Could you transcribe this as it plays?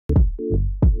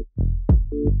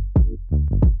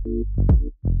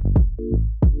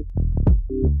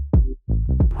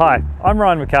Hi, I'm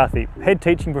Ryan McCarthy, Head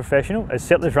Teaching Professional at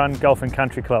Settlers Run Golf and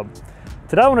Country Club.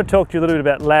 Today I want to talk to you a little bit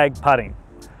about lag putting.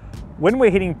 When we're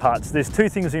hitting putts, there's two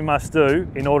things we must do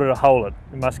in order to hole it.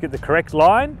 We must get the correct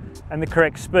line and the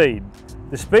correct speed.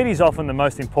 The speed is often the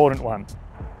most important one.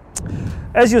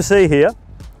 As you'll see here,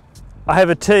 I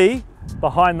have a tee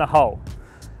behind the hole.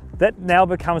 That now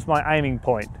becomes my aiming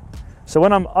point. So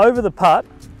when I'm over the putt,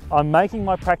 I'm making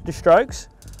my practice strokes,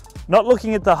 not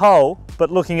looking at the hole,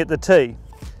 but looking at the tee.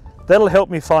 That'll help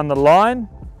me find the line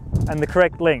and the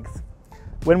correct length.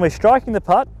 When we're striking the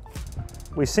putt,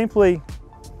 we simply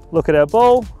look at our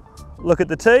ball, look at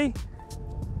the tee,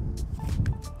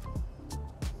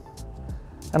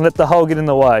 and let the hole get in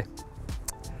the way.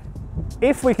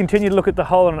 If we continue to look at the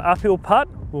hole on an uphill putt,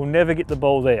 we'll never get the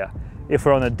ball there. If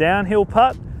we're on a downhill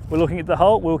putt, we're looking at the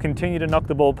hole, we'll continue to knock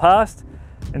the ball past,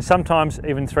 and sometimes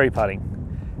even three putting.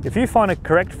 If you find a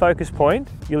correct focus point,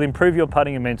 you'll improve your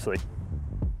putting immensely.